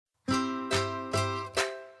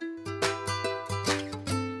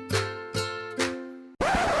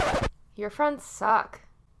Your friends suck.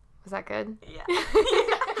 Was that good? Yeah.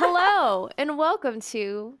 Hello, and welcome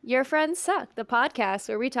to Your Friends Suck, the podcast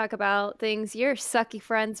where we talk about things your sucky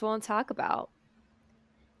friends won't talk about.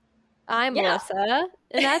 I'm Melissa,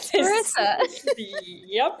 and that's Marissa.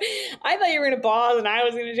 Yep. I thought you were going to pause and I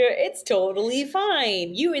was going to do it. It's totally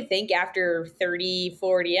fine. You would think after 30,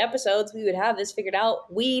 40 episodes, we would have this figured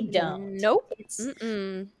out. We don't. Nope. It's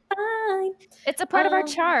Mm-mm. fine. It's a part of our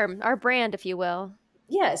charm, our brand, if you will.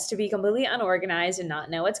 Yes, to be completely unorganized and not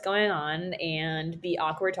know what's going on and be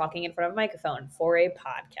awkward talking in front of a microphone for a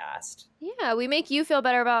podcast. Yeah, we make you feel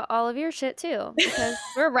better about all of your shit too, because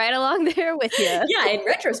we're right along there with you. Yeah, in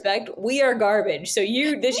retrospect, we are garbage. So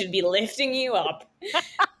this should be lifting you up.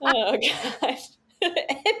 Oh, gosh.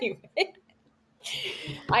 Anyway,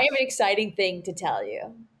 I have an exciting thing to tell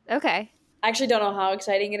you. Okay. I actually don't know how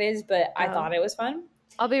exciting it is, but I thought it was fun.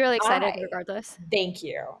 I'll be really excited regardless. Thank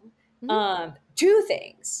you. Mm-hmm. 2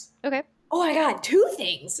 things. Okay. Oh my God, 2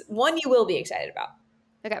 things. One you will be excited about.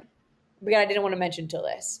 Okay. But I didn't want to mention till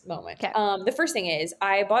this moment. Okay. The first thing is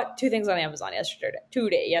I bought 2 things on Amazon yesterday.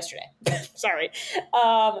 Sorry.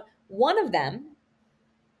 One of them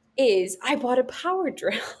is I bought a power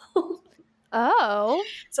drill. Oh.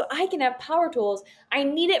 So I can have power tools. I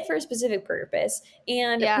need it for a specific purpose.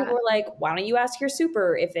 And people were like, why don't you ask your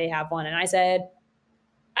super if they have one? And I said,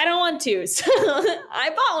 I don't want to. So I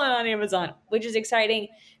bought one on Amazon, which is exciting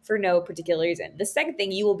for no particular reason. The second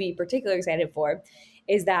thing you will be particularly excited for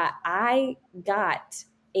is that I got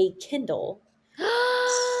a Kindle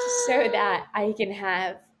so that I can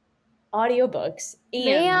have audiobooks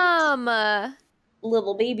and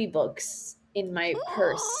little baby books in my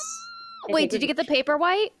purse. Wait, did you get the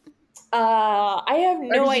Paperwhite? I have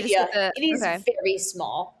no idea. It is very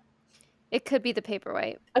small. It could be the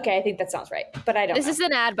Paperwhite. Okay, I think that sounds right, but I don't know. This is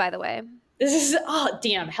an ad, by the way. This is, oh,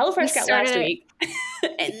 damn. HelloFresh got last week,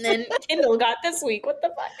 and then Kindle got this week. What the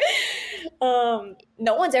fuck?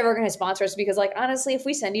 No one's ever going to sponsor us because, like, honestly, if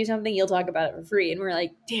we send you something, you'll talk about it for free. And we're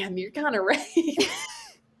like, damn, you're kind of right.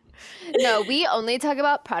 No, we only talk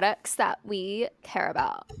about products that we care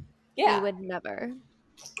about. Yeah. We would never.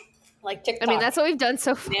 Like TikTok. I mean, that's what we've done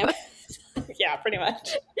so far. Yeah, pretty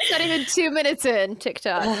much. Not even 2 minutes in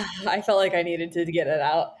TikTok. I felt like I needed to get it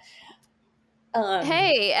out.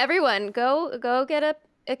 Hey, everyone, go get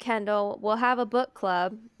a Kindle. We'll have a book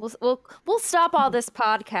club. We'll stop all this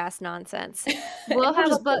podcast nonsense. We'll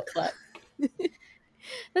have a book club.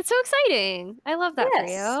 That's so exciting. I love that for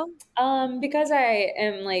you. Because I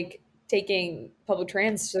am like taking public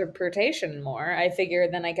transportation more, I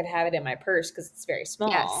figured then I could have it in my purse because it's very small.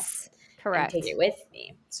 Yes, correct. And take it with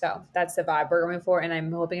me. So that's the vibe we're going for, and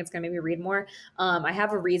I'm hoping it's going to make me read more. I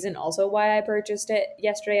have a reason also why I purchased it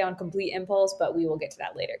yesterday on complete impulse, but we will get to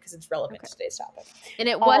that later because it's relevant to today's topic. And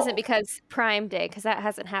it wasn't because Prime Day, because that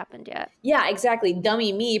hasn't happened yet. Yeah, exactly.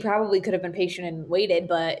 Dummy me probably could have been patient and waited,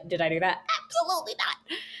 but did I do that? Absolutely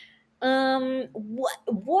not.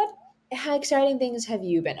 What exciting things have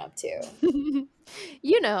you been up to?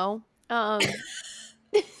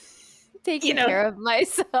 Taking care of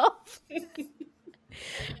myself. Okay.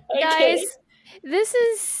 Guys, this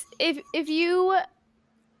is if you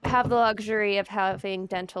have the luxury of having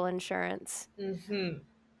dental insurance,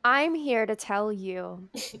 I'm here to tell you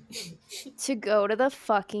to go to the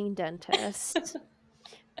fucking dentist.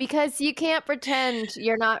 Because you can't pretend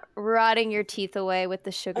you're not rotting your teeth away with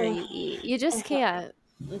the sugar you eat. You just can't.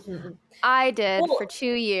 I did for 2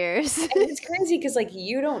 years. And it's crazy because like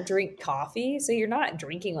you don't drink coffee, so you're not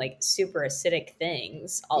drinking like super acidic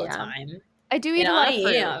things all the time. I do eat a lot of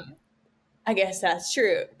fruit. I guess that's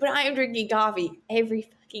true. But I am drinking coffee every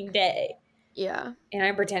fucking day. Yeah. And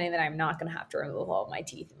I'm pretending that I'm not going to have to remove all of my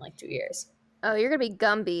teeth in like 2 years. Oh, you're going to be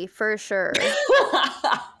Gumby for sure.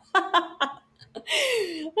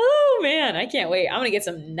 Oh, man. I can't wait. I'm going to get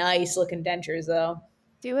some nice looking dentures, though.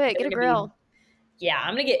 Do it. Get a grill. Yeah,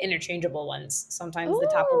 I'm going to get interchangeable ones. Sometimes the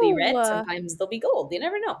top will be red. Sometimes they'll be gold. You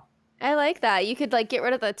never know. I like that. You could like get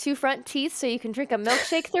rid of the 2 front teeth so you can drink a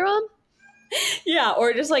milkshake through them. Yeah,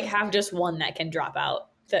 or just like have just one that can drop out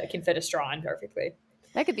that can fit a straw in perfectly.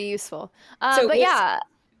 That could be useful. I was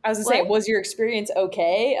gonna say, was your experience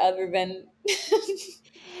okay other than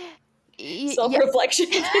self-reflection?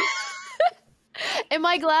 Yeah. Am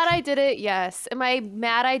I glad I did it? Yes. Am I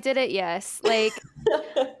mad I did it? Yes. Like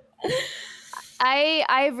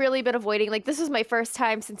I've really been avoiding, like, this is my first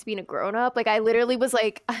time since being a grown-up. Like, I literally was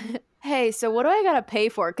like, hey, so what do I gotta pay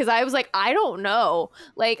for? Because I was like, I don't know.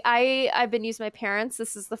 Like, I've been using my parents.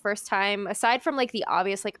 This is the first time, aside from, like, the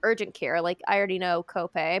obvious, like, urgent care. Like, I already know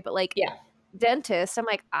copay. But, like, dentist, I'm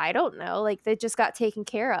like, I don't know. Like, they just got taken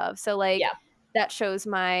care of. So, like, that shows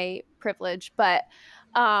my privilege. But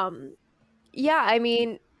yeah, I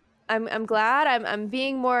mean, I'm glad I'm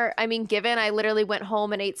being more, I mean, given I literally went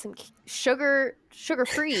home and ate some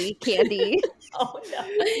sugar-free candy. Oh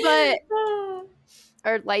no.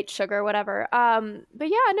 Or light sugar, whatever. But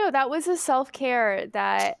yeah, no, that was a self-care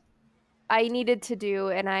that I needed to do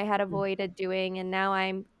and I had avoided doing, and now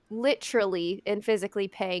I'm literally and physically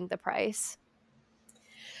paying the price.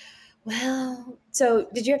 Well, so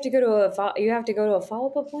did you have to go to a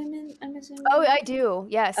follow-up appointment, I'm assuming? Oh, I do.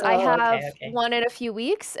 Yes. I have one in a few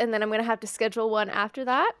weeks, and then I'm going to have to schedule one after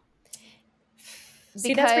that.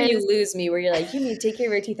 See, that's where you lose me, where you're like, you need to take care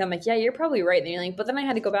of your teeth. I'm like, yeah, you're probably right. And then you're like, but then I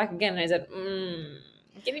had to go back again. And I said,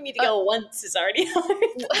 getting me to go once is already hard.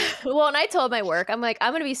 Well, and I told my work, I'm like,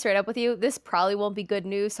 I'm going to be straight up with you. This probably won't be good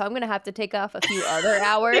news. So I'm going to have to take off a few other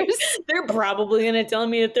hours. They're probably going to tell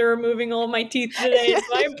me that they're removing all my teeth today.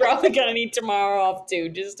 So I'm probably going to need tomorrow off too,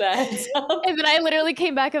 just a heads up. And then I literally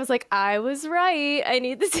came back. I was like, I was right. I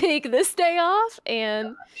need to take this day off.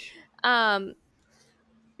 And,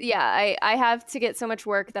 yeah, I have to get so much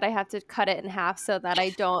work that I have to cut it in half so that I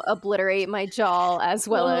don't obliterate my jaw as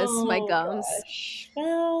well as my gums. Gosh.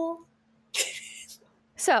 Well,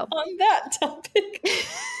 so on that topic,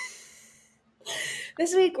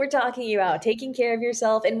 this week we're talking about taking care of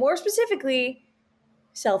yourself and more specifically,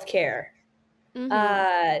 self-care.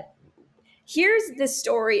 Mm-hmm. Here's the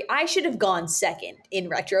story. I should have gone second in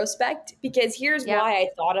retrospect because here's why I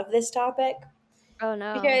thought of this topic. Oh,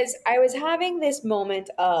 no. Because I was having this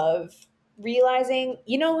moment of realizing,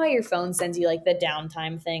 you know how your phone sends you like the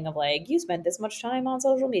downtime thing of like, you spent this much time on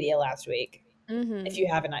social media last week. Mm-hmm. If you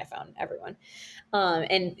have an iPhone, everyone.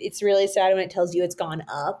 And it's really sad when it tells you it's gone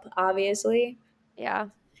up, obviously. Yeah.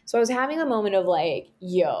 So I was having a moment of like,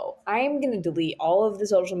 yo, I'm going to delete all of the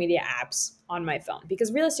social media apps on my phone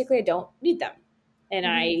because realistically, I don't need them. And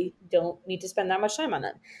I don't need to spend that much time on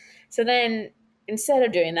them. So then instead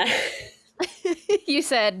of doing that... You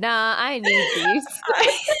said, nah, I need these.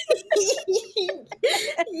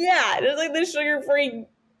 Yeah, it was like the sugar-free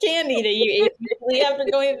candy that you ate immediately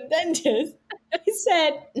after going to the dentist. I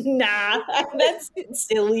said, nah, that's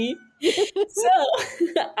silly. So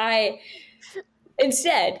I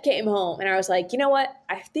instead came home and I was like, you know what?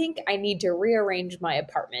 I think I need to rearrange my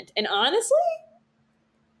apartment. And honestly,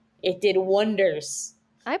 it did wonders.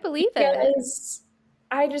 I believe it. Because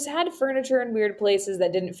I just had furniture in weird places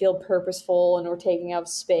that didn't feel purposeful and were taking up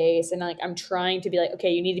space. And like, I'm trying to be like, okay,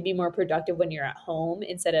 you need to be more productive when you're at home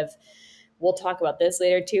instead of, we'll talk about this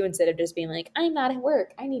later too, instead of just being like, I'm not at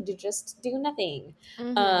work. I need to just do nothing.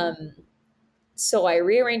 Mm-hmm. So I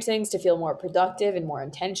rearranged things to feel more productive and more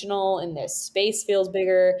intentional, and the space feels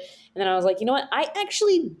bigger. And then I was like, you know what? I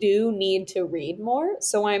actually do need to read more.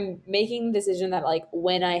 So I'm making the decision that like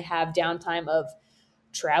when I have downtime of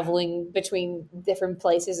traveling between different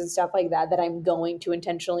places and stuff like that, that I'm going to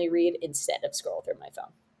intentionally read instead of scroll through my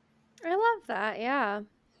phone. I love that. Yeah.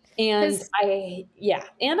 And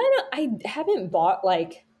I haven't bought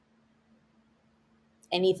like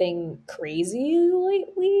anything crazy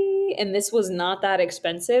lately, and this was not that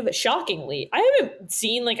expensive. Shockingly, I haven't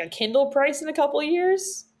seen like a Kindle price in a couple of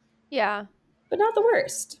years. Yeah. But not the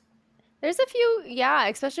worst. There's a few,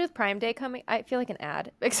 especially with Prime Day coming. I feel like an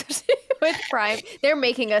ad, especially with Prime. They're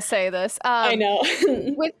making us say this. I know.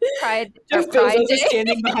 With Pride Jeff Bezos is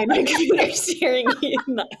standing behind my computer staring me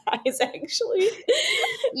in the eyes, actually.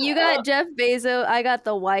 You got Jeff Bezos. I got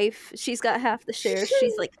the wife. She's got half the shares.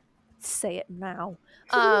 She's like, say it now.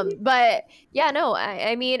 But yeah, no,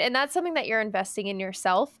 I mean, and that's something that you're investing in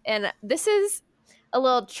yourself. And this is a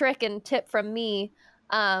little trick and tip from me.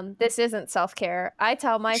 This isn't self-care. I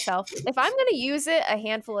tell myself, if I'm going to use it a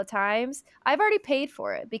handful of times, I've already paid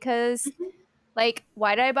for it because like,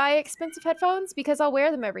 why did I buy expensive headphones? Because I'll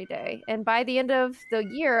wear them every day. And by the end of the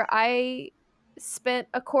year, I spent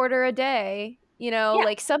a quarter a day,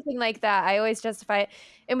 like something like that. I always justify it.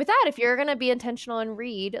 And with that, if you're going to be intentional and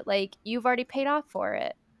read, like you've already paid off for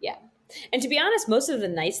it. Yeah. And to be honest, most of the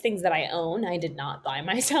nice things that I own, I did not buy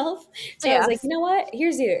myself. So I was like, you know what?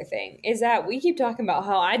 Here's the other thing is that we keep talking about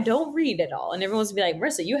how I don't read at all. And everyone's gonna be like,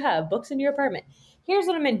 Marissa, you have books in your apartment. Here's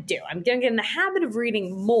what I'm going to do. I'm going to get in the habit of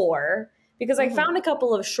reading more because I found a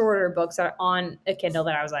couple of shorter books that are on a Kindle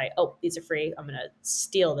that I was like, oh, these are free. I'm going to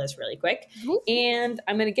steal this really quick. And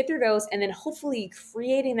I'm going to get through those. And then hopefully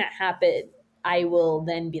creating that habit, I will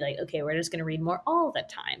then be like, okay, we're just going to read more all the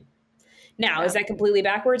time. Now, is that completely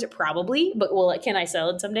backwards? Probably, but can I sell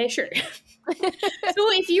it someday? Sure.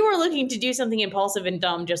 So if you were looking to do something impulsive and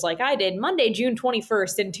dumb just like I did, Monday, June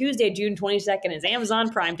 21st and Tuesday, June 22nd is Amazon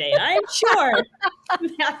Prime Day. And I'm sure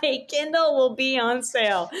that a Kindle will be on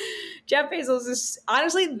sale. Jeff Bezos is,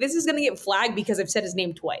 honestly, this is going to get flagged because I've said his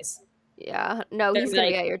name twice. Yeah. No, he's going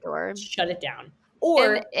to be at your door. Shut it down.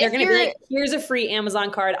 Or they're going to be like, here's a free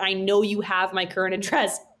Amazon card. I know you have my current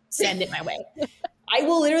address. Send it my way. I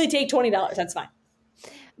will literally take $20. That's fine.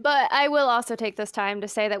 But I will also take this time to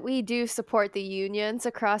say that we do support the unions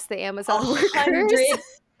across the Amazon workers.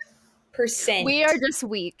 100%. We are just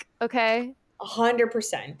weak, okay?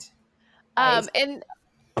 100%. And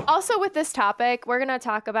also with this topic, we're going to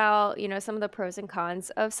talk about, some of the pros and cons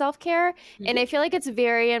of self-care. Mm-hmm. And I feel like it's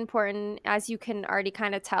very important, as you can already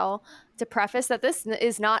kind of tell, to preface that this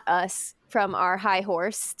is not us from our high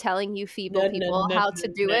horse telling you feeble people how to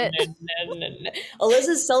do it.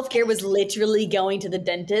 Alyssa's self-care was literally going to the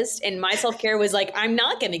dentist, and my self-care was like, I'm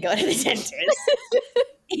not going to go to the dentist.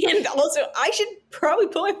 And also, I should probably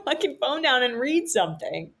put my fucking phone down and read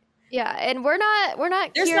something. Yeah, and we're not.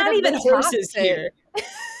 There's not even horses here.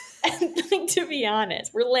 Like, to be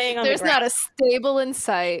honest, we're laying on the ground. There's not a stable in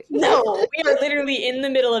sight. No, we are literally in the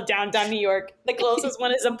middle of downtown New York. The closest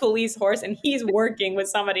one is a police horse, and he's working with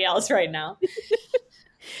somebody else right now.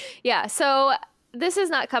 Yeah, so this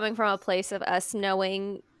is not coming from a place of us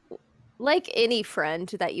knowing, like any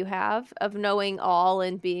friend that you have, of knowing all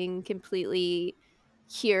and being completely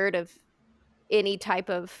cured of any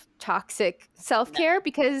type of toxic self-care,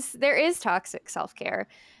 because there is toxic self-care.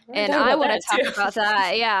 And I want to talk about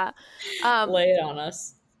that. Yeah. Lay it on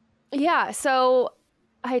us. Yeah. So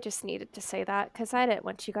I just needed to say that because I didn't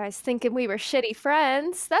want you guys thinking we were shitty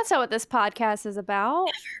friends. That's not what this podcast is about.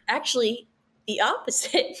 Actually, the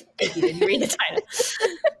opposite. If you didn't read the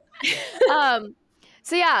title.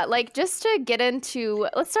 So yeah, like, just to get into,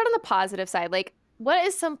 let's start on the positive side. Like, what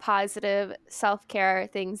is some positive self-care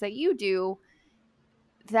things that you do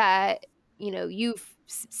that, you've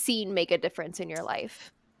seen make a difference in your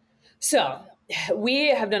life? So we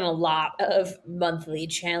have done a lot of monthly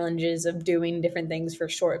challenges of doing different things for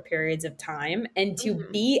short periods of time. And to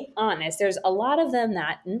be honest, there's a lot of them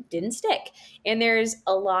that didn't stick. And there's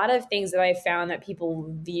a lot of things that I found that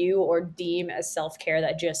people view or deem as self-care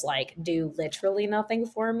that just like do literally nothing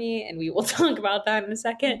for me. And we will talk about that in a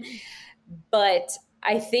second. But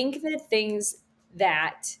I think that things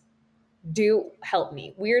that do help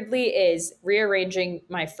me weirdly is rearranging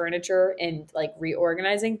my furniture and like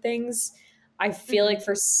reorganizing things. I feel like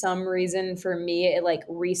for some reason for me it like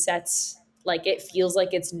resets, like it feels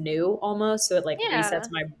like it's new almost, so it like resets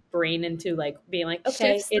my brain into like being like,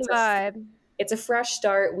 okay, it's a fresh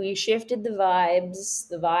start. We shifted the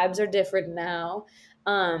vibes are different now.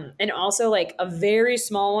 And also like a very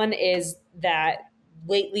small one is that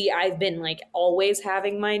lately I've been like always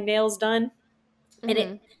having my nails done.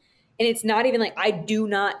 And it's not even like, I do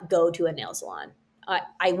not go to a nail salon.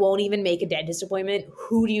 I won't even make a dentist appointment.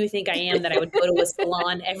 Who do you think I am that I would go to a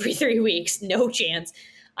salon every 3 weeks? No chance.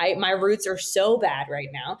 My roots are so bad right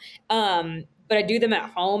now. But I do them at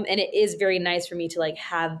home, and it is very nice for me to like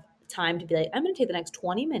have time to be like, I'm going to take the next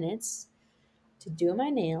 20 minutes to do my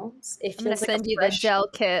nails. I'm going to send you the gel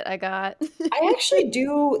kit I got. I actually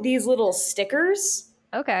do these little stickers.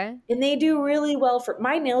 Okay. And they do really well for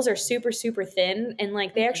my nails are super, super thin, and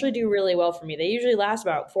like they actually do really well for me. They usually last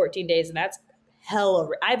about 14 days, and that's hella.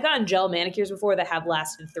 I've gotten gel manicures before that have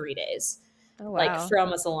lasted 3 days. Oh, wow. Like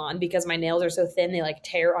from a salon, because my nails are so thin, they like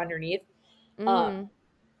tear underneath.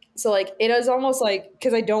 So like it is almost like,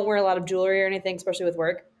 because I don't wear a lot of jewelry or anything, especially with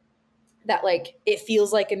work, that like it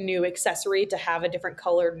feels like a new accessory to have a different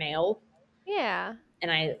colored nail. Yeah.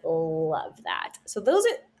 And I love that. So those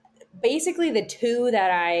are basically the two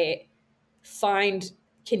that I find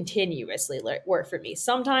continuously work for me.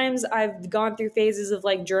 Sometimes I've gone through phases of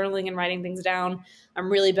like journaling and writing things down.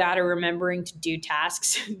 I'm really bad at remembering to do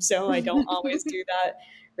tasks, so I don't always do that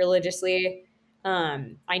religiously.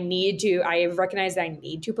 I recognize that I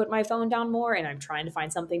need to put my phone down more, and I'm trying to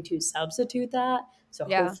find something to substitute that. So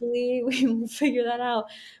hopefully we will figure that out.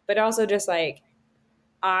 But also just like,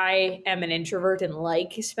 I am an introvert and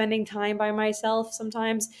like spending time by myself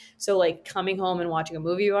sometimes. So like coming home and watching a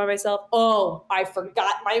movie by myself. Oh, I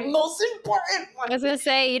forgot my most important one. I was going to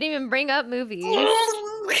say, you didn't even bring up movies.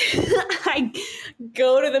 I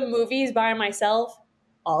go to the movies by myself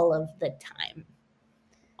all of the time.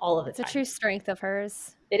 It's a true strength of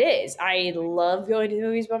hers. It is. I love going to the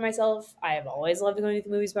movies by myself. I have always loved going to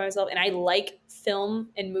the movies by myself. And I like film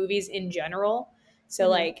and movies in general. So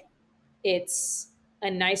like it's a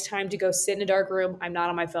nice time to go sit in a dark room. I'm not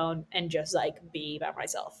on my phone and just like be by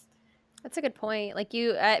myself. That's a good point. Like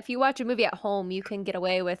you, if you watch a movie at home, you can get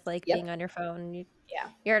away with like being on your phone.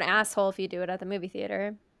 You're an asshole if you do it at the movie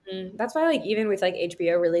theater. That's why like even with like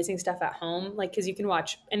HBO releasing stuff at home, like because you can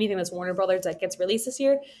watch anything that's Warner Brothers that gets released this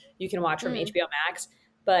year, you can watch from HBO Max.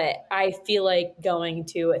 But I feel like going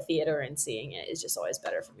to a theater and seeing it is just always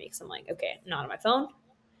better for me because I'm like, okay, I'm not on my phone.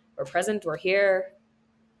 We're present. We're here.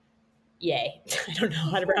 Yay. I don't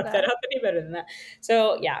know how to wrap that up any better than that.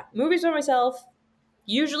 So yeah, movies by myself.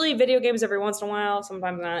 Usually video games every once in a while.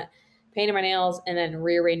 Sometimes not. Painting my nails and then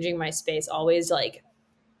rearranging my space. Always like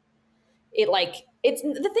it. Like it's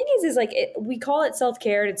the thing is like we call it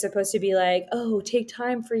self-care. And it's supposed to be like, oh, take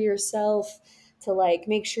time for yourself to like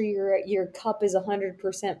make sure your cup is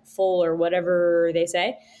 100% full or whatever they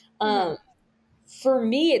say. For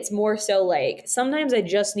me, it's more so like sometimes I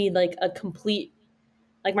just need like a complete,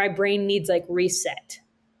 like my brain needs like reset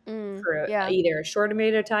for either a short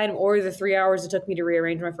amount of time or the 3 hours it took me to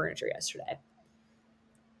rearrange my furniture yesterday.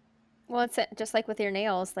 Well, it's just like with your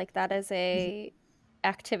nails, like that is a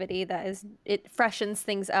activity that is, it freshens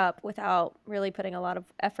things up without really putting a lot of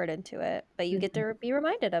effort into it, but you get to be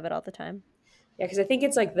reminded of it all the time. Yeah, because I think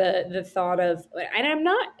it's like the thought of, and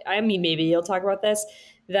I mean, maybe you'll talk about this,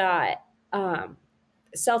 that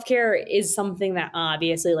self-care is something that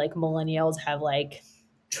obviously like millennials have like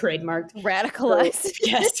trademarked. Radicalized.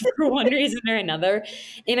 Yes, for one reason or another.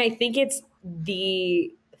 And I think it's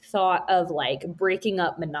the thought of like breaking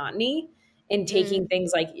up monotony and taking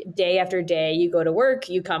things like day after day. You go to work,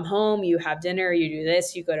 you come home, you have dinner, you do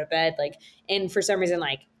this, you go to bed, like, and for some reason,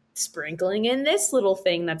 like sprinkling in this little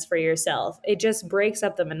thing that's for yourself, it just breaks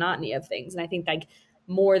up the monotony of things. And I think like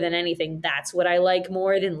more than anything, that's what I like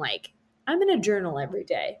more than like, I'm going to journal every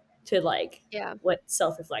day to like, what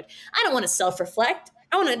self-reflect. I don't want to self-reflect.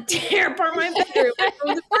 I want to tear apart my bedroom and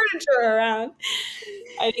move the furniture around.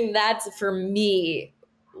 I think that's for me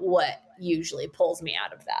what usually pulls me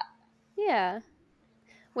out of that. Yeah.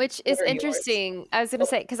 Which is interesting. Yours? I was going to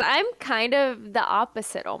say, because I'm kind of the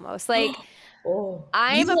opposite almost. Like,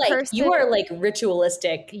 I'm a person. You are like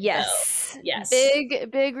ritualistic. Yes. Though. Yes.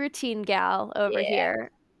 Big routine gal over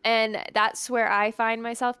here. And that's where I find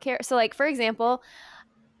my self-care. So like, for example,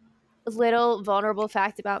 little vulnerable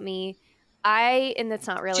fact about me. And that's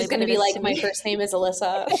not really. She's going to be like, my first name is Alyssa.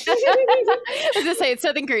 I was going to say, it's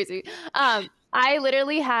something crazy. I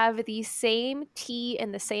literally have the same tea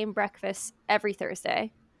and the same breakfast every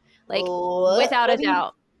Thursday. Like, without a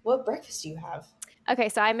doubt. What breakfast do you have? Okay,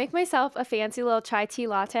 so I make myself a fancy little chai tea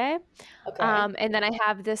latte. Okay. And then I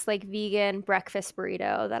have this like vegan breakfast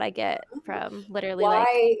burrito that I get from literally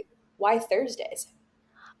Why Thursdays?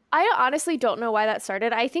 I honestly don't know why that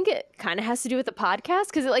started. I think it kind of has to do with the podcast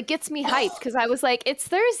because it like gets me hyped because I was like, it's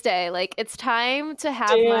Thursday. Like, it's time to have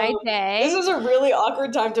my day. This is a really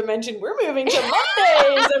awkward time to mention we're moving to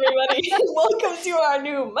Mondays, everybody. Welcome to our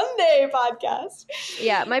new Monday podcast.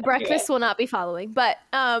 Yeah, my breakfast will not be following. But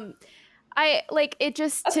I like it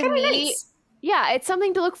just That's to me. Nice. Yeah, it's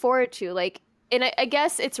something to look forward to. Like, and I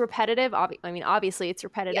guess it's repetitive. I mean, obviously it's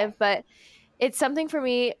repetitive, but it's something for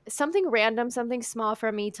me, something random, something small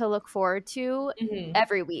for me to look forward to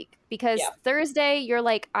every week. Because Thursday, you're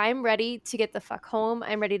like, I'm ready to get the fuck home.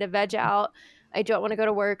 I'm ready to veg out. I don't want to go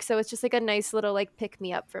to work. So it's just like a nice little like pick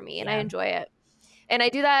me up for me. And I enjoy it. And I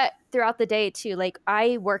do that throughout the day too. Like,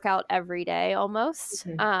 I work out every day almost.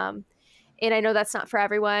 And I know that's not for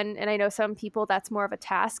everyone. And I know some people that's more of a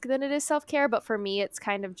task than it is self-care. But for me, it's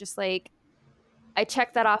kind of just like, I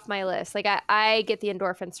check that off my list. Like I get the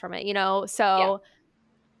endorphins from it, you know? So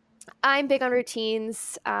I'm big on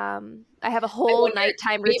routines. I have a whole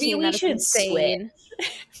nighttime routine. Maybe we should switch.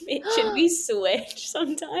 Should we switch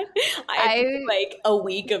sometime? I have like a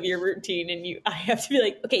week of your routine and I have to be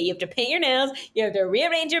like, okay, you have to paint your nails, you have to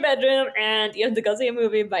rearrange your bedroom, and you have to go see a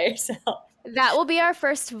movie by yourself. That will be our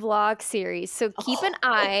first vlog series. So keep an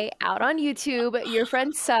eye out on YouTube. Your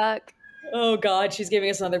friends suck. Oh God, she's giving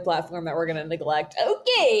us another platform that we're going to neglect.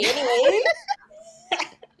 Okay, anyway.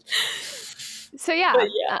 So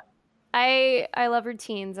I love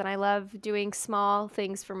routines and I love doing small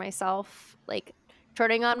things for myself, like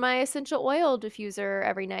turning on my essential oil diffuser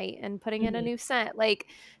every night and putting in a new scent, like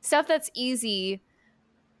stuff that's easy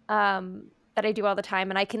that I do all the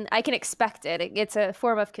time, and I can expect it. It's a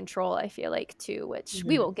form of control, I feel like, too, which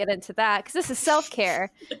we won't get into that because this is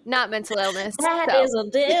self-care, not mental illness. That is a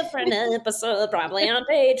different episode, probably on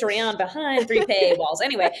Patreon behind 3 paywalls.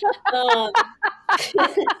 Anyway,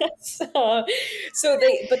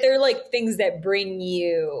 but they're like things that bring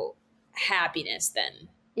you happiness then.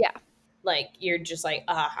 Yeah. Like, you're just like,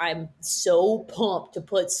 I'm so pumped to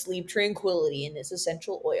put Sleep Tranquility in this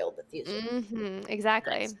essential oil diffuser.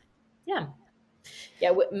 Exactly. Nice. Yeah.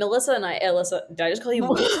 Yeah, Melissa and Alyssa, did I just call you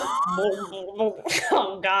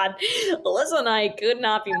Oh, God. Alyssa and I could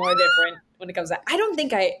not be more different when it comes to that. I don't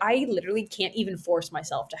think I literally can't even force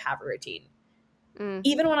myself to have a routine.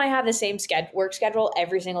 Even when I have the same work schedule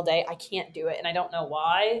every single day, I can't do it. And I don't know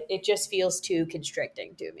why. It just feels too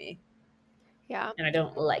constricting to me. Yeah. And I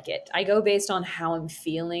don't like it. I go based on how I'm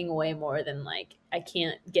feeling way more than like I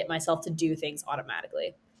can't get myself to do things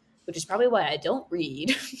automatically, which is probably why I don't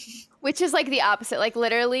read. Which is like the opposite, like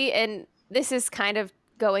literally. And this is kind of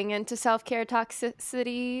going into self-care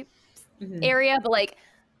toxicity area, but like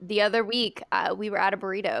the other week we were at a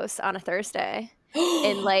burritos on a Thursday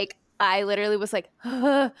and like I literally was like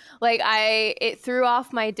like it threw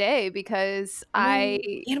off my day because and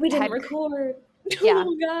we didn't record. Yeah.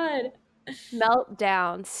 Oh god,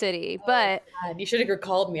 meltdown city. But god. You should have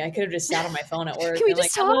called me. I could have just sat on my phone at work. Can we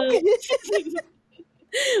just talk? We're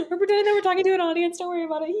pretending that we're talking to an audience. Don't worry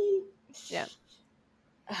about it. Yeah.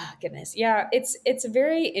 Oh, goodness. Yeah, it's a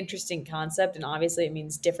very interesting concept, and obviously it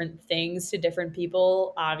means different things to different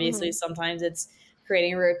people. Obviously, sometimes it's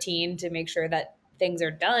creating a routine to make sure that things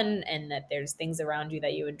are done and that there's things around you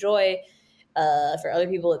that you enjoy. For other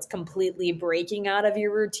people, it's completely breaking out of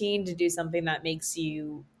your routine to do something that makes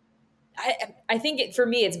you... I think for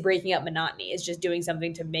me, it's breaking up monotony. It's just doing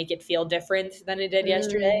something to make it feel different than it did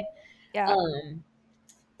yesterday. Yeah.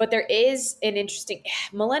 But there is an interesting...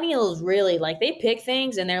 Millennials really, like, they pick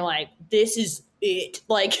things and they're like, this is it.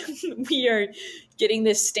 Like, we are getting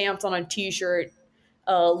this stamped on a t-shirt,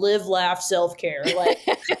 live, laugh, self-care. Like,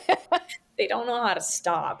 they don't know how to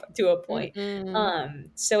stop to a point.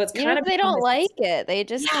 So it's kind of... They don't like it. They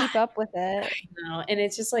just keep up with it. I know. And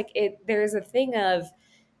it's just like, there's a thing of...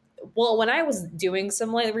 Well, when I was doing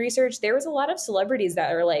some like research, there was a lot of celebrities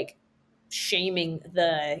that are like shaming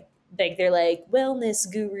they're like wellness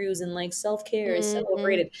gurus and like self-care is so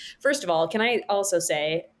overrated. First of all, can I also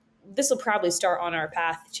say, this will probably start on our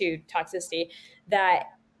path to toxicity, that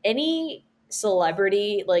any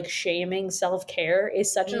celebrity like shaming self-care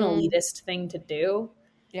is such an elitist thing to do.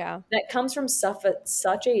 Yeah. That comes from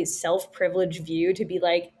such a self-privileged view to be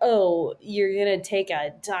like, oh, you're going to take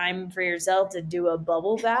a time for yourself to do a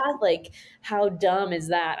bubble bath? Like, how dumb is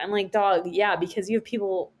that? I'm like, dog, yeah, because you have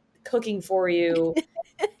people cooking for you,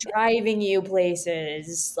 driving you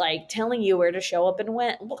places, like telling you where to show up and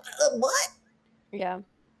when. What? Yeah.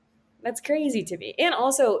 That's crazy to me. And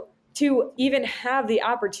also to even have the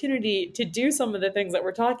opportunity to do some of the things that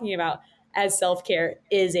we're talking about as self-care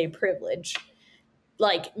is a privilege.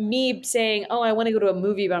 Like me saying, oh, I want to go to a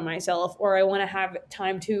movie by myself, or I want to have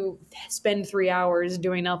time to spend 3 hours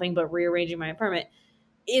doing nothing but rearranging my apartment,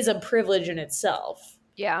 is a privilege in itself.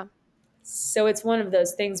 Yeah. So it's one of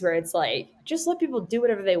those things where it's like, just let people do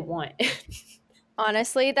whatever they want.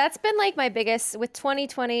 Honestly, that's been like my biggest with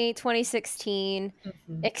 2020, 2016,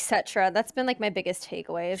 etc. That's been like my biggest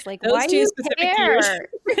takeaway is like, those why do you care?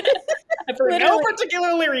 For no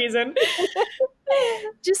particular reason.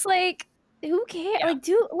 Just like, who cares? Yeah. Like,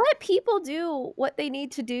 let people do what they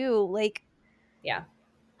need to do. Like, yeah,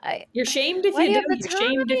 you're shamed if you do. You're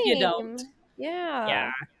shamed if you don't. Yeah,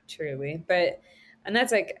 yeah, truly. And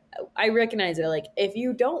that's like, I recognize it. Like, if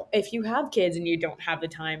you have kids and you don't have the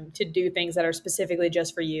time to do things that are specifically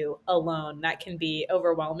just for you alone, that can be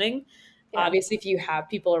overwhelming. Yeah. Obviously, if you have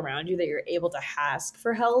people around you that you're able to ask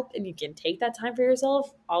for help and you can take that time for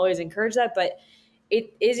yourself, always encourage that. But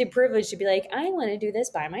it is a privilege to be like, I want to do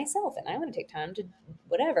this by myself and I want to take time to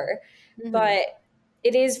whatever. But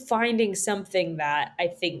it is finding something that I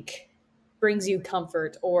think brings you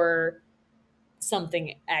comfort or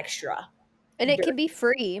something extra. And it can be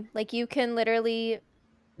free. Like you can literally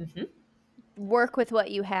work with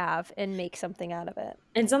what you have and make something out of it.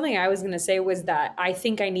 And something I was going to say was that I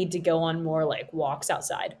think I need to go on more like walks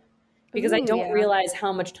outside because I don't realize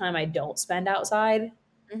how much time I don't spend outside.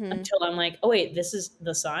 Until I'm like, oh wait, this is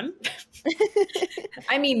the sun.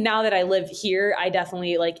 I mean, now that I live here, I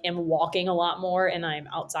definitely like am walking a lot more and I'm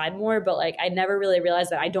outside more, but like I never really realized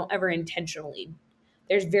that I don't ever intentionally.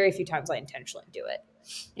 There's very few times I intentionally do it.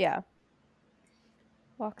 Yeah.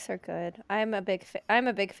 Walks are good. I'm a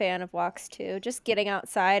big fan of walks too. Just getting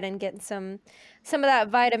outside and getting some of that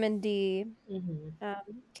vitamin D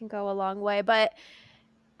can go a long way. But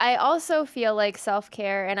I also feel like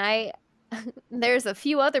self-care, and there's a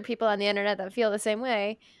few other people on the internet that feel the same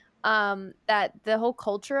way, that the whole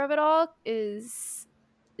culture of it all is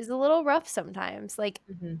a little rough sometimes. Like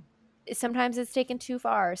sometimes it's taken too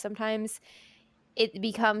far. Sometimes it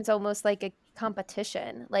becomes almost like a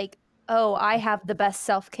competition. Like, oh, I have the best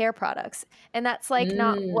self-care products. And that's like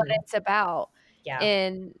not what it's about. Yeah.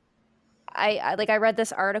 And I read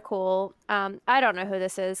this article. I don't know who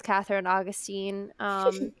this is, Catherine Augustine.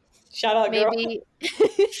 Shout out, maybe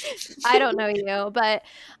I don't know you, but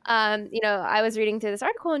I was reading through this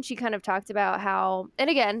article and she kind of talked about how, and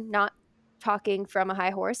again, not talking from a high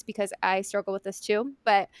horse because I struggle with this too,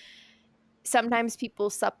 but sometimes people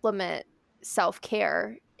supplement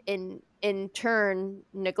self-care in turn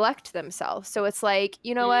neglect themselves. So it's like,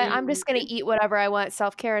 you know what, I'm just going to eat whatever I want,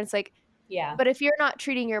 self-care. And it's like, yeah. But if you're not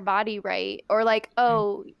treating your body right, or like,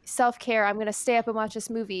 oh, self-care, I'm going to stay up and watch this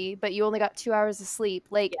movie, but you only got 2 hours of sleep.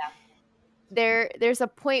 Like there's a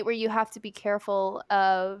point where you have to be careful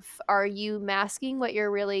of, are you masking what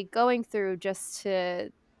you're really going through just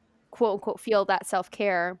to quote unquote feel that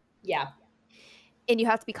self-care? Yeah. And you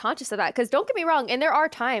have to be conscious of that, because don't get me wrong, and there are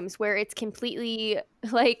times where it's completely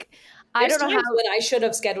like, I don't know how when I should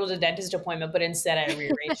have scheduled a dentist appointment, but instead I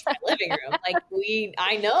rearranged my living room. Like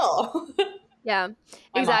I know. Yeah,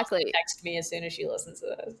 my exactly. Mom text me as soon as she listens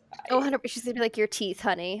to this. 100%. She's gonna be like, your teeth,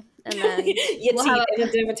 honey, and then your teeth. And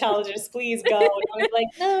the dermatologist, please go. And I was like,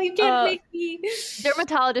 no, you can't make me.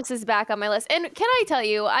 Dermatologist is back on my list. And can I tell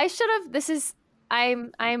you, I should have. This is.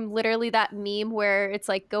 I'm literally that meme where it's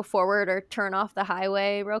like, go forward or turn off the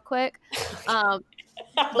highway real quick. But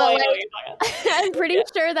like, I'm pretty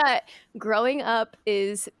sure that growing up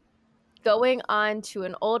is going on to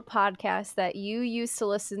an old podcast that you used to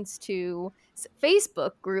listen to,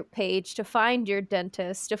 Facebook group page, to find your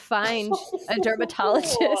dentist, to find a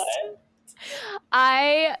dermatologist.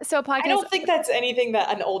 I don't think that's anything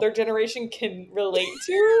that an older generation can relate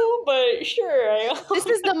to, but sure. This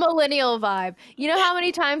is the millennial vibe. You know how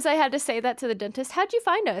many times I had to say that to the dentist? How'd you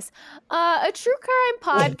find us? A true crime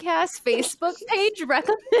podcast Facebook page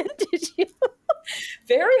recommended you.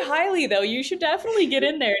 Very highly, though. You should definitely get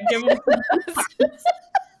in there and give them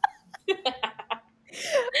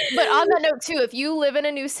But on that note too, if you live in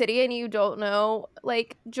a new city and you don't know,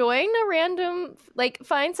 like, join a random, like,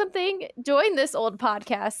 find something, join this old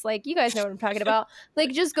podcast. Like, you guys know what I'm talking about.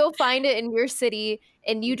 Like, just go find it in your city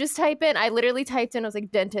and you just type in, I literally typed in, I was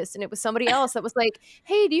like, dentist, and it was somebody else that was like,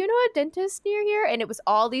 hey, do you know a dentist near here? And it was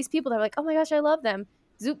all these people that were like, oh my gosh, I love them.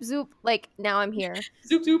 Zoop, zoop. Like, now I'm here.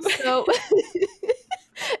 Zoop, zoop. So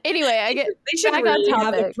anyway, they should really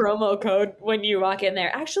have a promo code when you walk in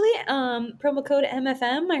there. Actually, promo code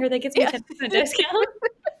MFM. I heard that gets me 10% discount.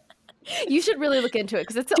 You should really look into it,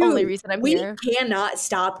 because it's the only reason I'm here. We cannot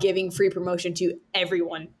stop giving free promotion to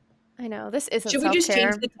everyone. I know, this isn't Should we just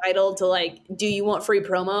change the title to like, do you want free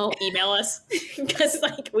promo? Email us. Because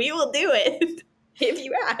like, we will do it if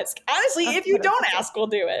you ask. Honestly, if you don't ask, we'll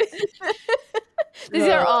do it. These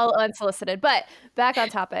are all unsolicited. But back on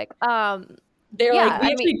topic. They're like,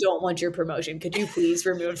 we actually don't want your promotion. Could you please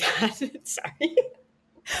remove that? Sorry.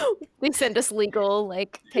 They send us legal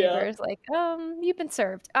like papers, like, you've been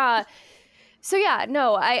served. So yeah,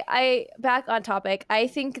 no, I back on topic. I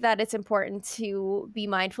think that it's important to be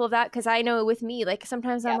mindful of that, because I know with me, like,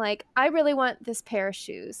 sometimes I'm like, I really want this pair of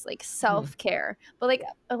shoes, like self-care. But like,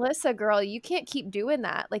 Alyssa, girl, you can't keep doing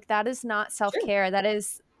that. Like, that is not self-care. That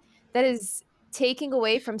is taking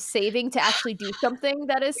away from saving to actually do something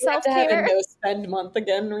that is self-care. Have to have a no spend month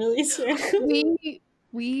again really soon.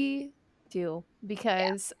 we do,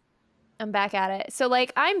 because I'm back at it. So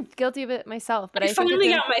like, I'm guilty of it myself. But I finally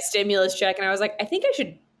got my stimulus check, and I was like, I think I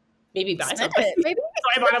should maybe buy something. Maybe. So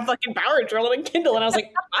I bought a fucking power drill and a Kindle, and I was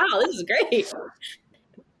like, wow, this is great.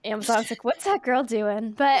 Amazon's like, what's that girl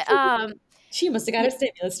doing? But she must have got her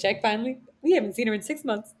stimulus check finally. We haven't seen her in 6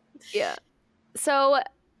 months. Yeah. So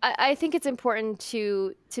I think it's important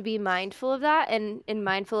to be mindful of that, and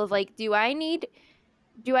mindful of like, do I need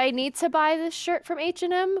to buy this shirt from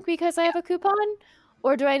H&M because I have a coupon,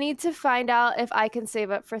 or do I need to find out if I can save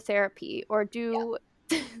up for therapy, or do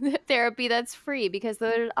therapy that's free, because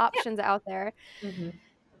there are options out there. Mm-hmm.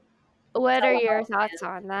 What are your thoughts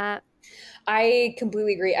on that? I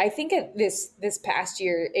completely agree. I think this past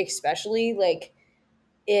year especially, like,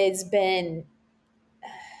 it's been,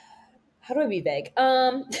 how do I be vague?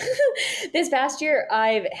 This past year,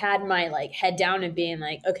 I've had my like head down and being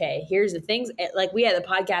like, okay, here's the things. Like, we had the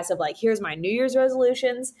podcast of like, here's my New Year's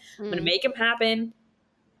resolutions. I'm going to make them happen.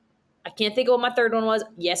 I can't think of what my third one was.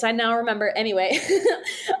 Yes, I now remember. Anyway.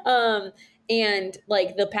 And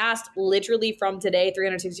like the past, literally from today,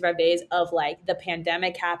 365 days of like the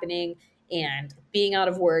pandemic happening and being out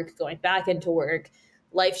of work, going back into work,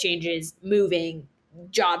 life changes, moving,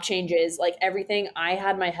 job changes, like everything. I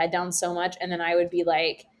had my head down so much. And then I would be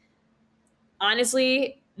like,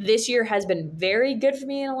 honestly, this year has been very good for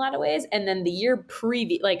me in a lot of ways. And then the year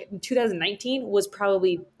previous, like 2019 was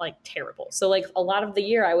probably like terrible. So like a lot of the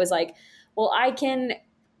year I was like, well, I can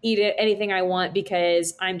eat anything I want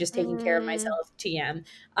because I'm just taking care of myself, TM.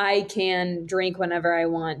 I can drink whenever I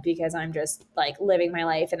want because I'm just like living my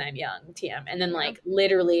life and I'm young, TM. And then like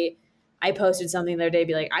literally I posted something the other day,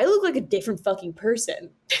 be like, I look like a different fucking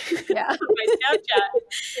person. Yeah. on my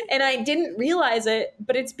Snapchat. And I didn't realize it,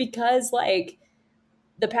 but it's because like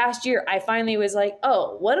the past year I finally was like,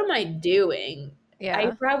 oh, what am I doing? Yeah.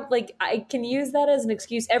 I probably like I can use that as an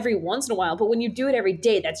excuse every once in a while, but when you do it every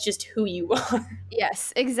day, that's just who you are.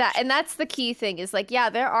 Yes, exactly. And that's the key thing is like,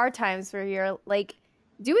 yeah, there are times where you're like,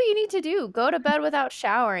 do what you need to do. Go to bed without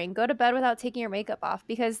showering. Go to bed without taking your makeup off,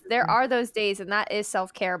 because there are those days, and that is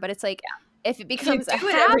self-care. But it's like, if it becomes a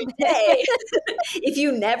habit, every day, if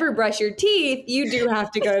you never brush your teeth, you do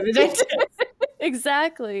have to go to the dentist.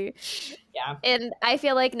 Exactly. Yeah. And I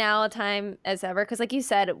feel like now a time as ever, because like you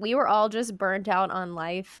said, we were all just burnt out on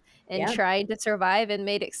life and trying to survive and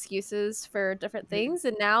made excuses for different things.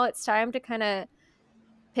 And now it's time to kind of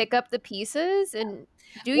pick up the pieces and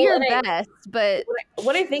do your best. But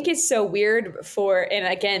what I think is so weird and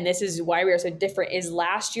again, this is why we are so different, is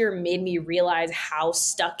last year made me realize how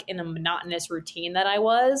stuck in a monotonous routine that I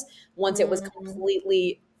was once it was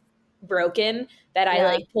completely broken, that I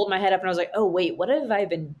like pulled my head up and I was like, oh wait, what have I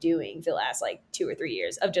been doing for the last like 2 or 3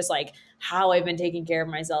 years of just like how I've been taking care of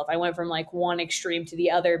myself. I went from like one extreme to the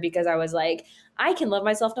other because I was like, I can love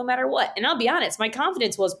myself no matter what. And I'll be honest, my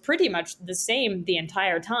confidence was pretty much the same the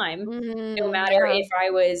entire time, no matter if I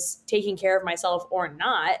was taking care of myself or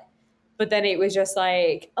not. But then it was just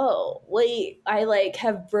like, oh wait, I like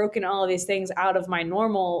have broken all of these things out of my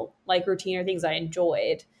normal like routine or things I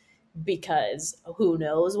enjoyed, because who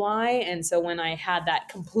knows why. And so when I had that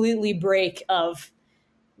completely break of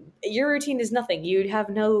your routine is nothing, you have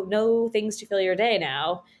no things to fill your day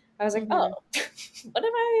now, I was like, oh, what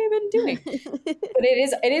have I been doing? But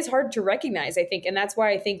it is hard to recognize, I think. And that's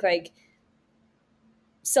why I think like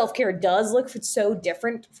self-care does look so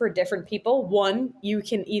different for different people. One, you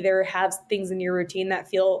can either have things in your routine that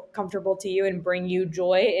feel comfortable to you and bring you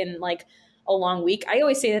joy in like a long week. I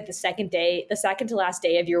always say that the second to last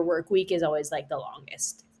day of your work week is always like the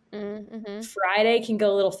longest. Friday can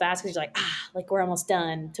go a little fast because you're like we're almost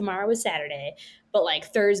done. Tomorrow is Saturday. But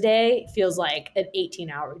like Thursday feels like an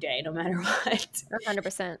 18-hour day no matter what.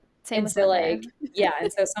 100%. Same with so Monday. Like, yeah.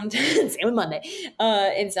 And so sometimes, same with Monday.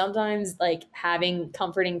 And sometimes like having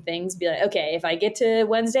comforting things, be like, okay, if I get to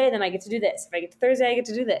Wednesday, then I get to do this. If I get to Thursday, I get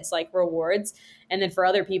to do this, like rewards. And then for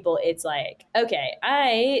other people, it's like, okay,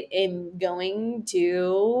 I am going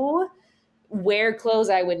to wear clothes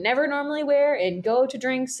I would never normally wear and go to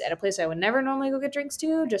drinks at a place I would never normally go get drinks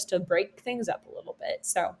to, just to break things up a little bit.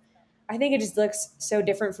 So I think it just looks so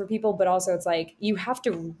different for people, but also it's like you have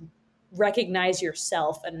to recognize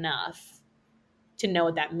yourself enough to know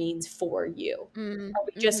what that means for you. Are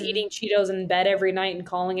we just eating Cheetos in bed every night and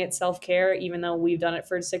calling it self-care, even though we've done it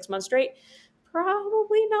for 6 months straight?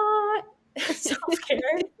 Probably not.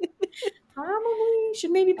 Self-care. Probably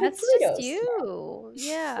should maybe put That's Doritos. Just you.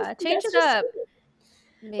 Yeah, change it up.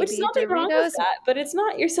 Maybe which is nothing wrong with that, but it's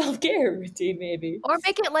not your self-care routine, maybe. Or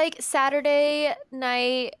make it like Saturday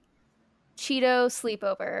night Cheeto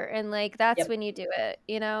sleepover, and like that's when you do it,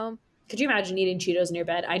 you know? Could you imagine eating Cheetos in your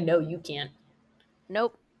bed? I know you can't.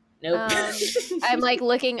 Nope. I'm like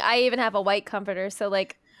looking, I even have a white comforter, so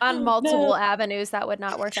like on multiple avenues that would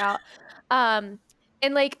not work out.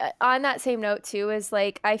 And like on that same note too is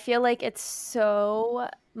like I feel like it's so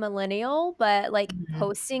millennial, but like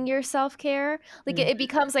posting your self-care, like it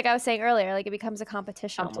becomes, like I was saying earlier, like it becomes a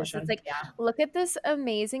competition. Almost. It's like, look at this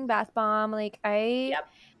amazing bath bomb. Like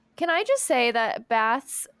can I just say that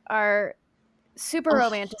baths are super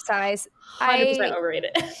romanticized. 100%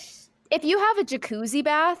 overrated. If you have a jacuzzi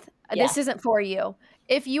bath, this isn't for you.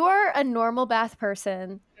 If you are a normal bath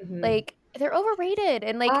person, like they're overrated.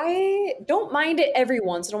 And like I don't mind it every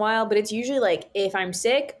once in a while, but it's usually like if I'm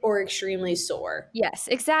sick or extremely sore. Yes,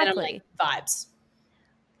 exactly. And I'm like, vibes.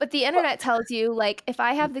 But the internet tells you, like, if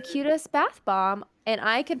I have the cutest bath bomb and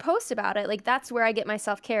I can post about it, like, that's where I get my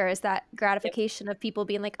self-care, is that gratification of people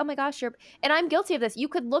being like, oh my gosh, and I'm guilty of this. You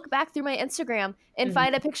could look back through my Instagram and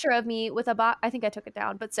find a picture of me with a box. I think I took it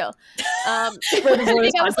down, but still. She's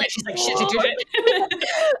like, shit, you did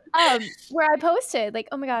it. Where I posted, like,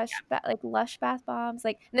 oh my gosh, like Lush bath bombs.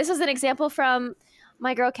 Like, and this was an example from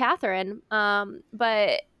my girl, Catherine.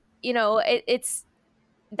 But, you know, it's,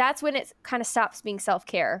 that's when it kind of stops being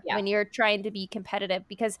self-care, when you're trying to be competitive,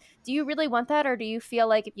 because do you really want that? Or do you feel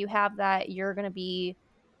like if you have that, you're going to be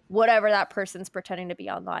whatever that person's pretending to be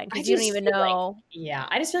online? Because you don't even know.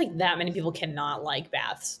 I just feel like that many people cannot like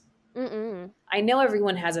baths. I know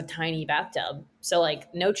everyone has a tiny bathtub, so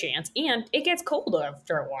like no chance. And it gets cold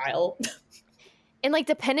after a while. And like,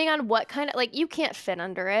 depending on what kind of, like, you can't fit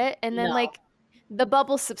under it. And then like the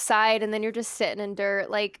bubbles subside and then you're just sitting in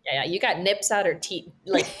dirt. Like, yeah, you got nips out or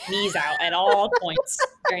knees out at all points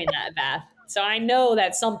during that bath. So I know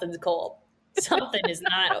that something's cold. Something is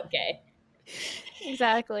not okay.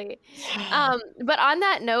 Exactly. But on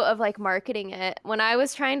that note of like marketing it, when I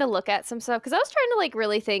was trying to look at some stuff, because I was trying to like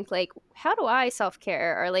really think like, how do I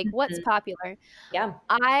self-care, or like what's popular? Yeah.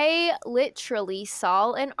 I literally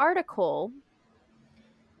saw an article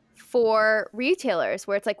for retailers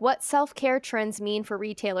where it's like what self-care trends mean for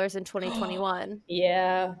retailers in 2021.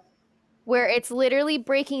 Yeah. Where it's literally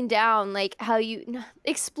breaking down like how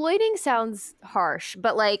exploiting sounds harsh,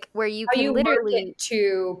 but like where you how can you literally market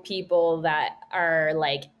to people that are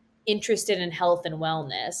like interested in health and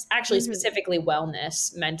wellness, actually specifically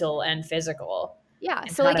wellness, mental and physical. Yeah.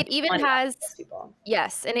 So like it even has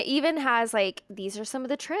yes. And it even has like these are some of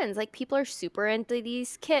the trends. Like people are super into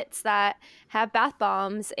these kits that have bath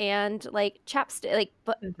bombs and like chapstick,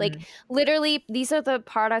 like literally these are the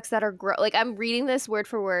products that are like I'm reading this word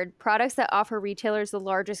for word, products that offer retailers the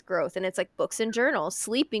largest growth. And it's like books and journals,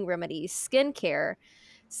 sleeping remedies, skincare,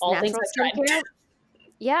 all things I've tried.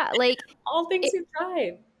 Yeah, like all things you've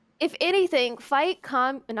tried. If anything, fight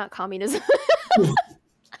not communism.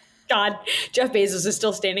 God, Jeff Bezos is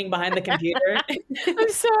still standing behind the computer. I'm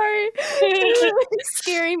sorry. It's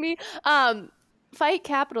scaring me. Fight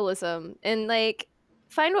capitalism and like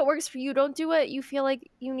find what works for you. Don't do what you feel like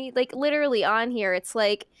you need. Like literally on here, it's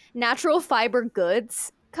like natural fiber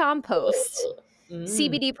goods, compost,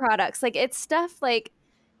 CBD products. Like it's stuff like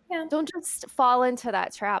don't just fall into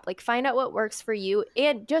that trap. Like find out what works for you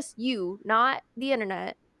and just you, not the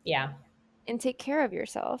internet. Yeah. And take care of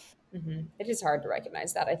yourself. It is hard to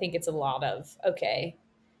recognize that. I think it's a lot of, okay,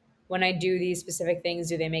 when I do these specific things,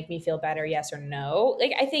 do they make me feel better? Yes or no?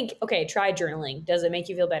 Like, I think, okay, try journaling. Does it make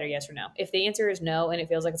you feel better? Yes or no? If the answer is no, and it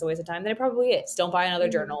feels like it's a waste of time, then it probably is. Don't buy another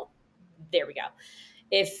journal. There we go.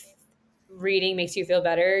 If reading makes you feel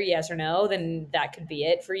better, yes or no, then that could be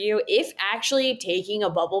it for you. If actually taking a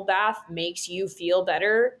bubble bath makes you feel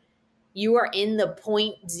better, you are in the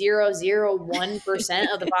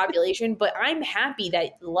 0.001% of the population, but I'm happy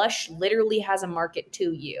that Lush literally has a market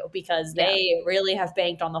to you because they really have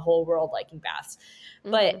banked on the whole world liking baths.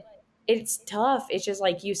 But it's tough. It's just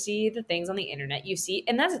like you see the things on the internet, you see,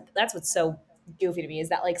 and that's what's so goofy to me is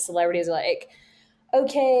that like celebrities are like,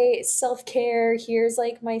 okay, self-care, here's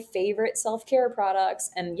like my favorite self-care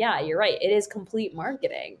products. And yeah, you're right. It is complete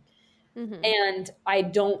marketing. And I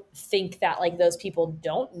don't think that like those people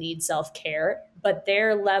don't need self-care, but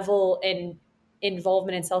their level and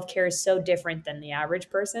involvement in self-care is so different than the average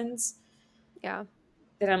person's. Yeah.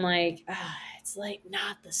 That I'm like, it's like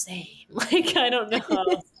not the same. Like, I don't know how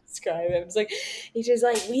else to describe it. It's just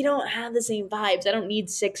like, we don't have the same vibes. I don't need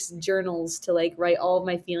 6 journals to like write all of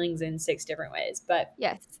my feelings in 6 different ways. But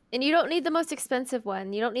yes. And you don't need the most expensive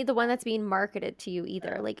one. You don't need the one that's being marketed to you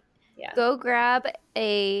either. Like, go grab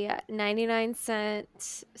a 99-cent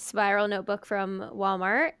spiral notebook from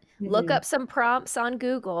Walmart. Look up some prompts on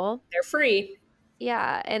Google. They're free.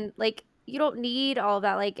 Yeah. And like, you don't need all of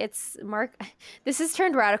that. Like this has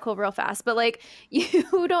turned radical real fast, but like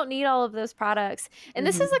you don't need all of those products. And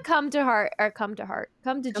this is a come to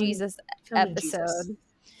Jesus episode.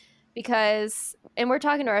 Because, and we're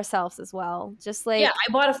talking to ourselves as well. Just like, yeah,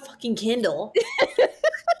 I bought a fucking Kindle.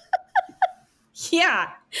 Yeah,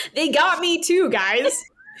 they got me too, guys.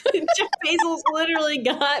 Jeff Bezos literally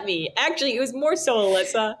got me. Actually, it was more so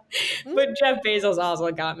Alyssa, but Jeff Bezos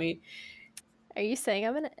also got me. Are you saying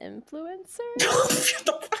I'm an influencer?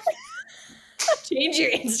 Change your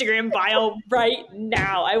Instagram bio right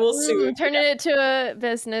now. I will sue. Turning it to a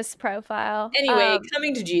business profile. Anyway,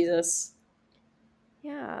 coming to Jesus.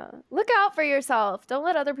 Yeah. Look out for yourself. Don't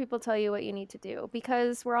let other people tell you what you need to do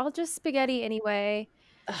because we're all just spaghetti anyway.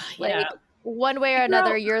 Yeah. One way or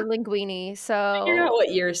another, you're linguine. So figure out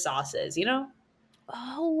what your sauce is, you know?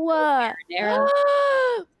 Oh,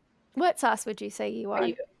 what sauce would you say you are?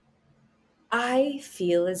 I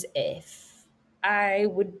feel as if I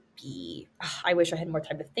would be. I wish I had more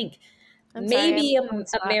time to think. Maybe a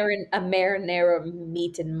marinara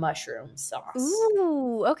meat and mushroom sauce.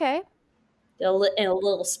 Ooh, okay. And a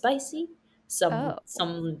little spicy.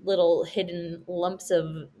 Some little hidden lumps of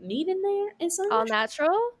meat in there. And some all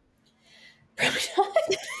natural. Probably not.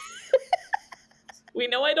 We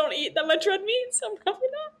know I don't eat that much red meat, so probably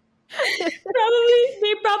not.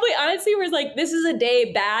 They probably honestly was like, this is a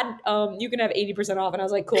day bad. You can have 80% off. And I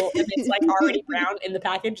was like, cool. If it's like already brown in the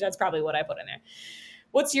package, that's probably what I put in there.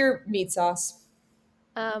 What's your meat sauce?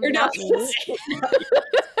 Or not meat. What's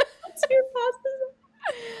your pasta?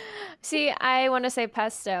 See, I want to say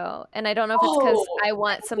pesto, and I don't know if it's because I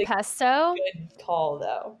want some pesto. Good call,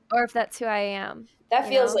 though. Or if that's who I am. That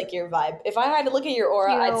feels like your vibe. If I had to look at your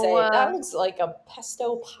aura, I'd say that looks like a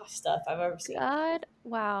pesto pasta if I've ever seen. God,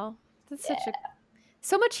 wow. That's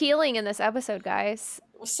so much healing in this episode, guys.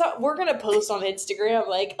 So we're gonna post on Instagram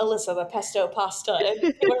like Alyssa the pesto pasta, and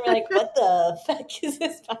people are like, "What the fuck is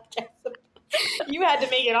this podcast about?" You had to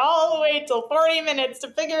make it all the way till 40 minutes to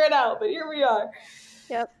figure it out, but here we are.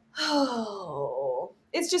 Yep. Oh,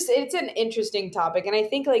 it's an interesting topic, and I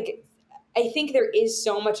think there is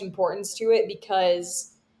so much importance to it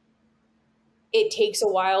because it takes a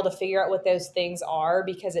while to figure out what those things are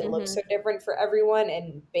because it looks so different for everyone,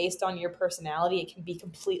 and based on your personality, it can be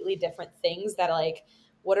completely different things that like.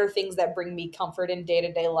 What are things that bring me comfort in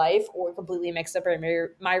day-to-day life or completely mix up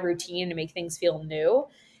my routine to make things feel new?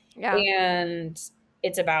 Yeah. And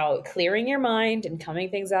it's about clearing your mind and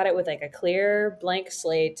coming things at it with like a clear blank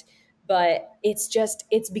slate. But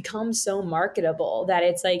it's become so marketable that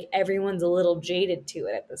it's like everyone's a little jaded to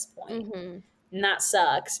it at this point. And that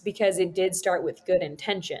sucks because it did start with good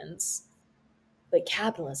intentions. But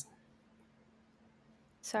capitalism.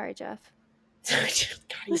 Sorry, Jeff. God,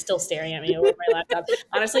 he's still staring at me over my laptop.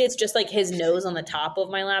 Honestly, it's just like his nose on the top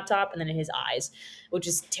of my laptop and then his eyes, which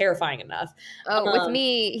is terrifying enough. With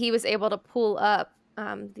me, he was able to pull up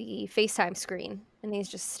the FaceTime screen and he's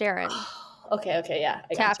just staring. Okay, yeah.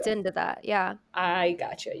 Tapped into that, yeah. I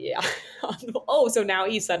gotcha, yeah. Oh, so now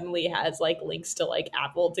he suddenly has like links to like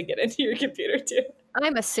Apple to get into your computer too.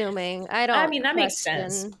 I'm assuming. That makes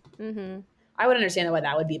sense. I would understand why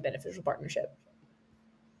that would be a beneficial partnership.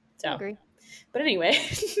 So. I agree. But anyway,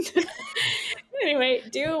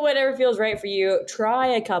 do whatever feels right for you. Try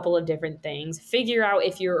a couple of different things. Figure out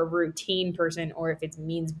if you're a routine person or if it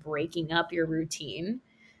means breaking up your routine.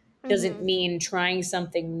 Does it mean trying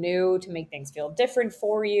something new to make things feel different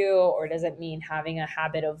for you? Or does it mean having a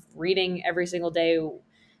habit of reading every single day,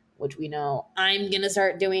 which we know I'm going to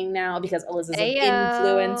start doing now because Alyssa's an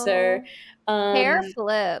influencer. Hair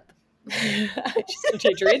flip. She'll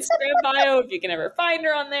change her Instagram bio if you can ever find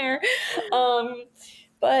her on there.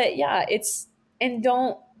 But yeah,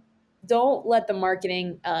 don't let the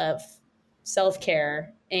marketing of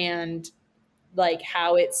self-care and like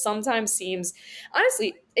how it sometimes seems,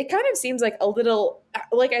 honestly, it kind of seems like a little,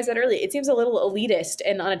 like I said earlier, it seems a little elitist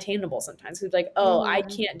and unattainable sometimes. It's like, I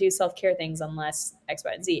can't do self-care things unless X,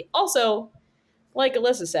 Y, and Z. Also, like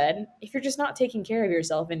Alyssa said, if you're just not taking care of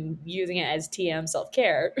yourself and using it as TM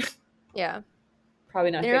self-care, yeah,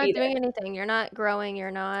 probably not. You're not either. doing anything. You're not growing.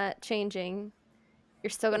 You're not changing. You're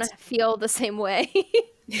still gonna feel the same way.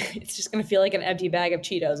 It's just gonna feel like an empty bag of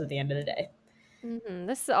Cheetos at the end of the day.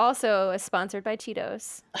 This is also sponsored by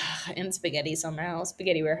Cheetos and spaghetti somehow.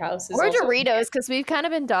 Spaghetti Warehouse or Doritos because we've kind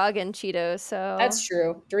of been dogging Cheetos. So that's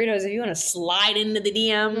true. Doritos, if you want to slide into the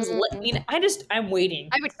DMs, let me know. I'm waiting.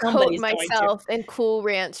 I would coat myself in Cool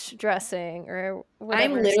Ranch dressing or whatever.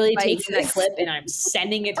 I'm literally taking that clip and I'm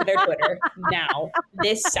sending it to their Twitter now,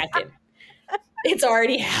 this second. It's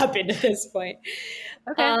already happened at this point.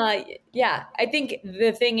 Okay. Yeah, I think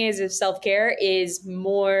the thing is self-care is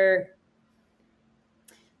more.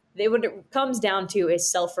 What it comes down to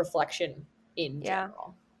is self-reflection in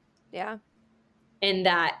general. Yeah. And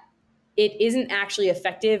that it isn't actually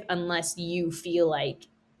effective unless you feel like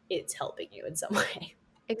it's helping you in some way.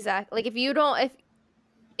 Exactly. Like if you don't,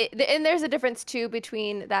 and there's a difference too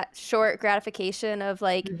between that short gratification of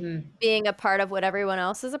like being a part of what everyone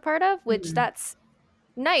else is a part of, which that's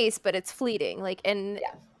nice, but it's fleeting. Like in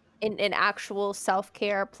an actual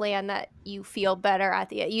self-care plan that you feel better at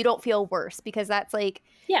the end. You don't feel worse because that's like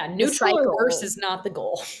neutral or worse is not the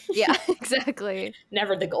goal. Yeah, exactly.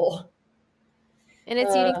 Never the goal. And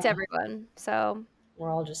it's unique to everyone. So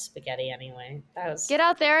we're all just spaghetti anyway. Get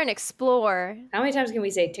out there and explore. How many times can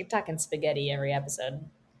we say TikTok and spaghetti every episode?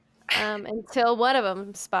 Until one of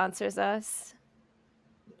them sponsors us.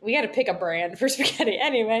 We got to pick a brand for spaghetti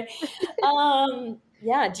anyway.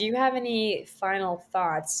 Yeah, do you have any final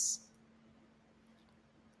thoughts?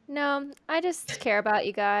 No, I just care about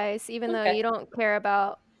you guys, even though you don't care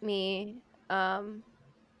about me. Well,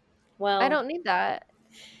 I don't need that.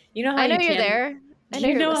 You know how I know you're there.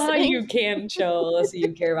 You know how you can show Alyssa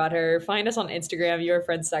you care about her. Find us on Instagram, Your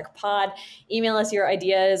Friends Suck Pod. Email us your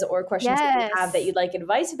ideas or questions that you have that you'd like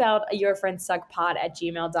advice about,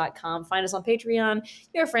 yourfriendsuckpod@gmail.com. Find us on Patreon,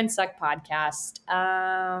 Your Friends Suck Podcast.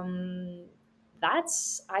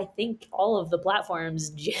 That's, I think, all of the platforms,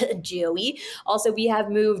 Joey. Also, we have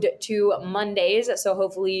moved to Mondays, so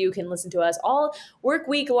hopefully you can listen to us all work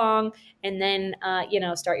week long and then,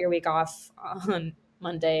 start your week off on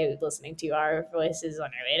Monday listening to our voices on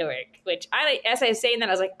our way to work, which as I was saying that,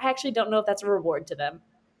 I was like, I actually don't know if that's a reward to them.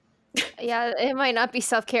 Yeah, it might not be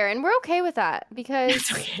self-care, and we're okay with that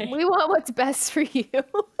because we want what's best for you.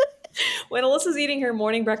 When Alyssa's eating her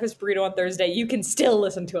morning breakfast burrito on Thursday, you can still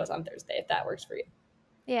listen to us on Thursday if that works for you.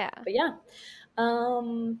 Yeah. But yeah,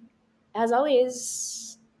 as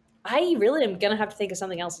always, I really am going to have to think of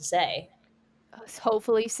something else to say.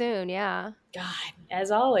 Hopefully soon, yeah. God, as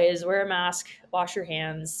always, wear a mask, wash your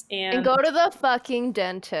hands, and go to the fucking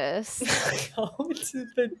dentist. Go to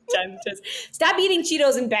the dentist. Stop eating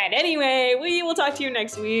Cheetos in bed. Anyway, we will talk to you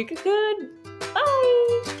next week. Goodbye.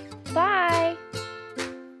 Bye.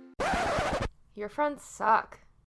 Your friends suck.